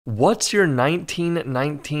What's your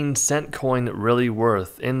 1919 cent coin really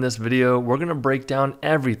worth? In this video, we're going to break down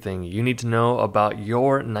everything you need to know about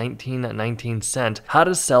your 1919 cent, how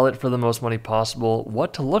to sell it for the most money possible,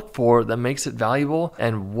 what to look for that makes it valuable,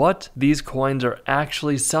 and what these coins are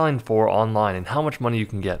actually selling for online and how much money you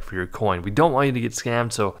can get for your coin. We don't want you to get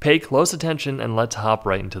scammed, so pay close attention and let's hop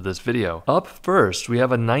right into this video. Up first, we have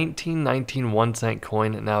a 1919 1 cent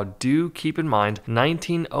coin. Now do keep in mind,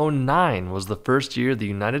 1909 was the first year the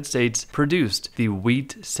United States produced the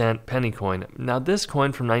wheat cent penny coin. Now this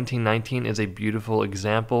coin from 1919 is a beautiful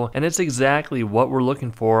example, and it's exactly what we're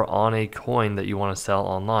looking for on a coin that you want to sell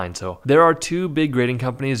online. So there are two big grading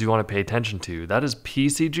companies you want to pay attention to. That is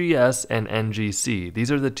PCGS and NGC.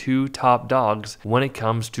 These are the two top dogs when it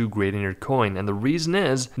comes to grading your coin, and the reason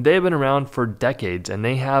is they've been around for decades and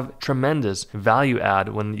they have tremendous value add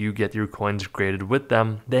when you get your coins graded with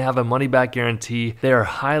them. They have a money back guarantee. They are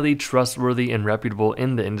highly trustworthy and reputable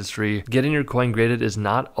in the industry. Getting your coin graded is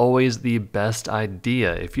not always the best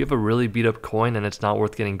idea. If you have a really beat up coin and it's not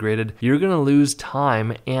worth getting graded, you're going to lose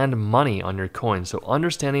time and money on your coin. So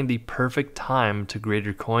understanding the perfect time to grade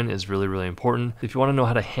your coin is really important. If you want to know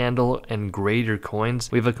how to handle and grade your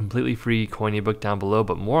coins, we have a completely free coin ebook down below,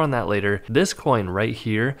 but more on that later. This coin right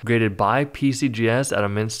here, graded by PCGS at a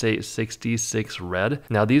mint state 66 red.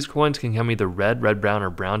 Now these coins can come either red, brown,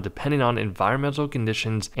 or brown depending on environmental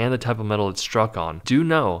conditions and the type of metal it's struck on.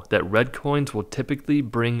 Do know that red coins will typically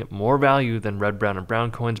bring more value than red, brown, and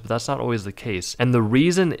brown coins, but that's not always the case. And the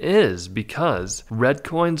reason is because red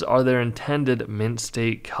coins are their intended mint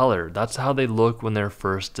state color. That's how they look when they're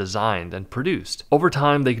first designed and produced. Over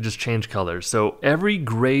time, they can just change colors. So every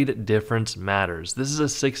grade difference matters. This is a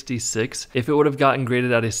 66. If it would have gotten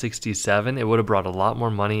graded at a 67, it would have brought a lot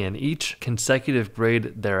more money, and each consecutive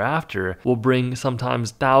grade thereafter will bring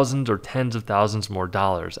sometimes thousands or tens of thousands more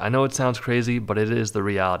dollars. I know it sounds crazy, but it is the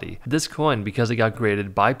reality. This coin, because it got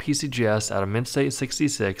graded by PCGS at a mint state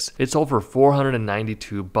 66, it sold for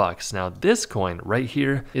 492 bucks. Now this coin right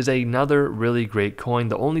here is another really great coin.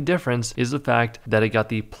 The only difference is the fact that it got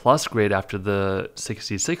the plus grade after the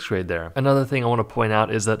 66 grade there. Another thing I want to point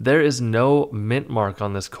out is that there is no mint mark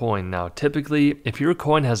on this coin. Now typically, if your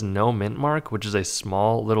coin has no mint mark, which is a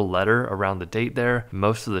small little letter around the date there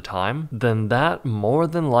most of the time, then that more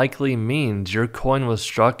than likely means your coin was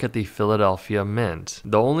struck at the Philadelphia Mint.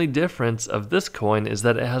 The only difference of this coin is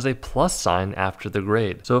that it has a plus sign after the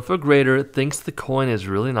grade. So if a grader thinks the coin is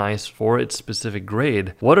really nice for its specific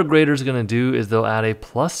grade, what a grader is going to do is they'll add a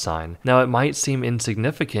plus sign. Now it might seem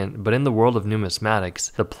insignificant, but in the world of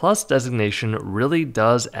numismatics, the plus designation really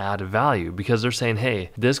does add value because they're saying,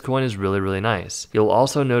 hey, this coin is really nice. You'll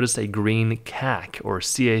also notice a green CAC or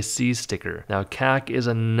CAC sticker. Now CAC is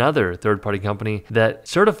another third-party company that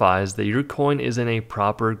certifies that your coin is in a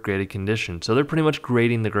proper graded condition. So they're pretty much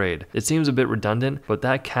grading the grade. It seems a bit redundant, but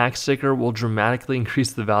that CAC sticker will dramatically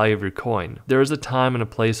increase the value of your coin. There is a time and a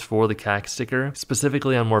place for the CAC sticker,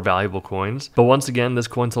 specifically on more valuable coins. But once again, this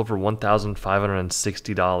coin sold for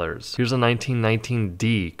 $1,560. Here's a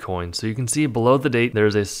 1919D coin. So you can see below the date,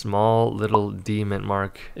 there's a small little D mint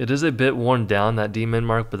mark. It is a bit worn down, that D mint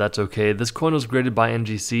mark, but that's okay. This coin was graded by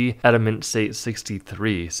NGC at a mint state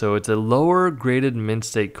 63. So it's a lower graded mint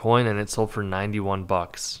state coin and it sold for 91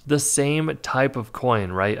 bucks. The same type of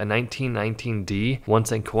coin, right? A 1919D 1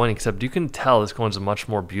 cent coin, except you can tell this coin's much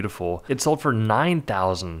more beautiful. It sold for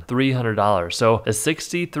 $9,300. So a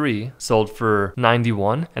 63 sold for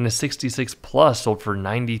 91 and a 66 plus sold for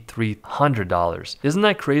 $9,300. Isn't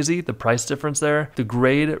that crazy? The price difference there? The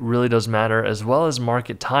grade really does matter, as well as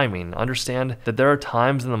market timing. Understand that there are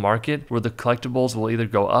times in the market where the collectibles will either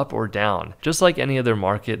go up or down. Just like any other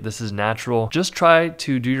market, this is natural. Just try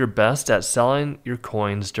to do your best at selling your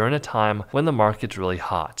coins during a time when the market's really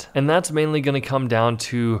hot. And that's mainly going to come down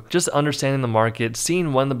to just understanding the market,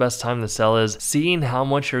 seeing when the best time to sell is, seeing how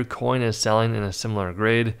much your coin is selling in a similar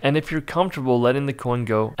grade, and if you're comfortable letting the coin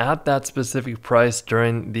go at that specific price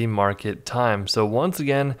during the market time. So once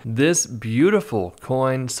again, this beautiful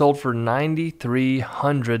coin sold for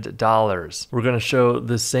 $9,300. We're going to show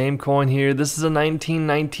the same coin here. This is a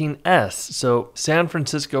 1919S. So San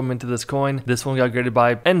Francisco minted this coin. This one got graded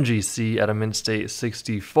by NGC at a mint state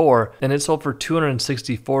 64, and it sold for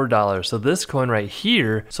 $264. So this coin right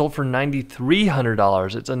here sold for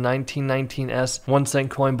 $9,300. It's a 1919S 1 cent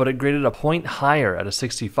coin, but it graded a point higher at a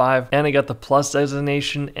 65, and it got the plus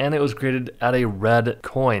designation, and it was graded at a red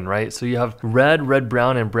coin, right? So you have red,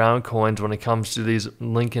 brown, and brown coins when it comes to these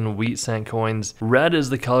Lincoln wheat cent coins. Red is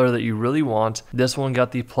the color that you really want. This one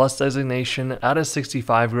got the plus designation at a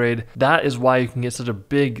 65 grade. That is why you can get such a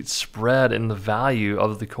big spread in the value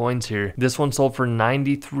of the coins here. This one sold for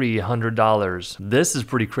 $9,300. This is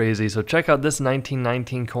pretty crazy. So check out this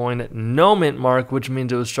 1919 coin, no mint mark, which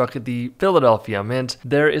means it was struck at the Philadelphia Mint.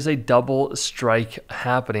 There is a double strike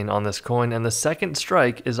happening on this coin, and the second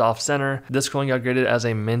strike is off center. This coin got graded as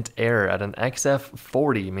a mint error at an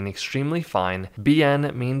XF40, meaning extremely fine.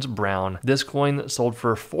 BN means brown. This coin sold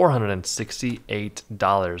for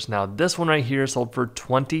 $468. Now this one right here sold for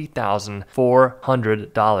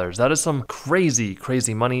 $20,400. That is some crazy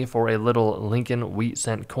money for a little Lincoln wheat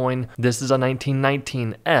cent coin. This is a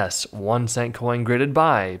 1919 S 1 cent coin graded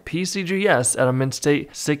by PCGS at a mint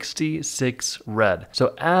state 66 red.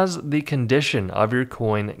 So as the condition of your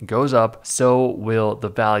coin goes up, so will the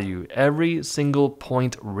value. Every single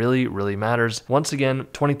point really matters. Once again,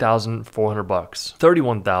 $20,400,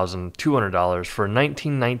 $31,200 for a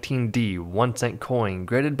 1919D 1 cent coin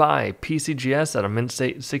graded by PCGS at a mint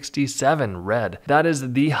state 67 red. That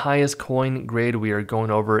is the highest coin grade we are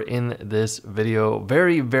going over in this video.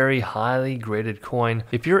 Very highly graded coin.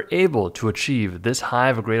 If you're able to achieve this high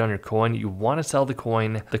of a grade on your coin, you want to sell the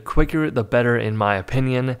coin. The quicker the better, in my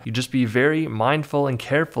opinion. You just be very mindful and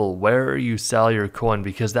careful where you sell your coin,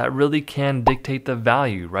 because that really can dictate the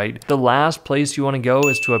value, right? The last place you want to go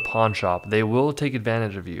is to a pawn shop. They will take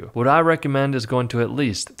advantage of you. What I recommend is going to at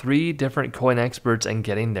least 3 different coin experts and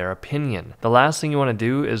getting their opinion. The last thing you want to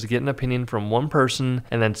do is get an opinion from one person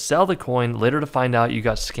and then sell the coin later to find out you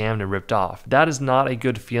got scammed and ripped off. That is not a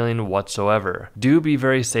good feeling whatsoever. Do be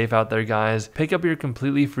very safe out there, guys. Pick up your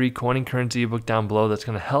completely free coin and currency ebook down below that's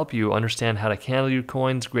going to help you understand how to handle your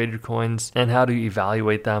coins, grade your coins, and how to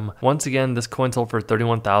evaluate them. Once again, this coin sold for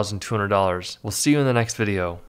 $31,200. We'll see you in the next video.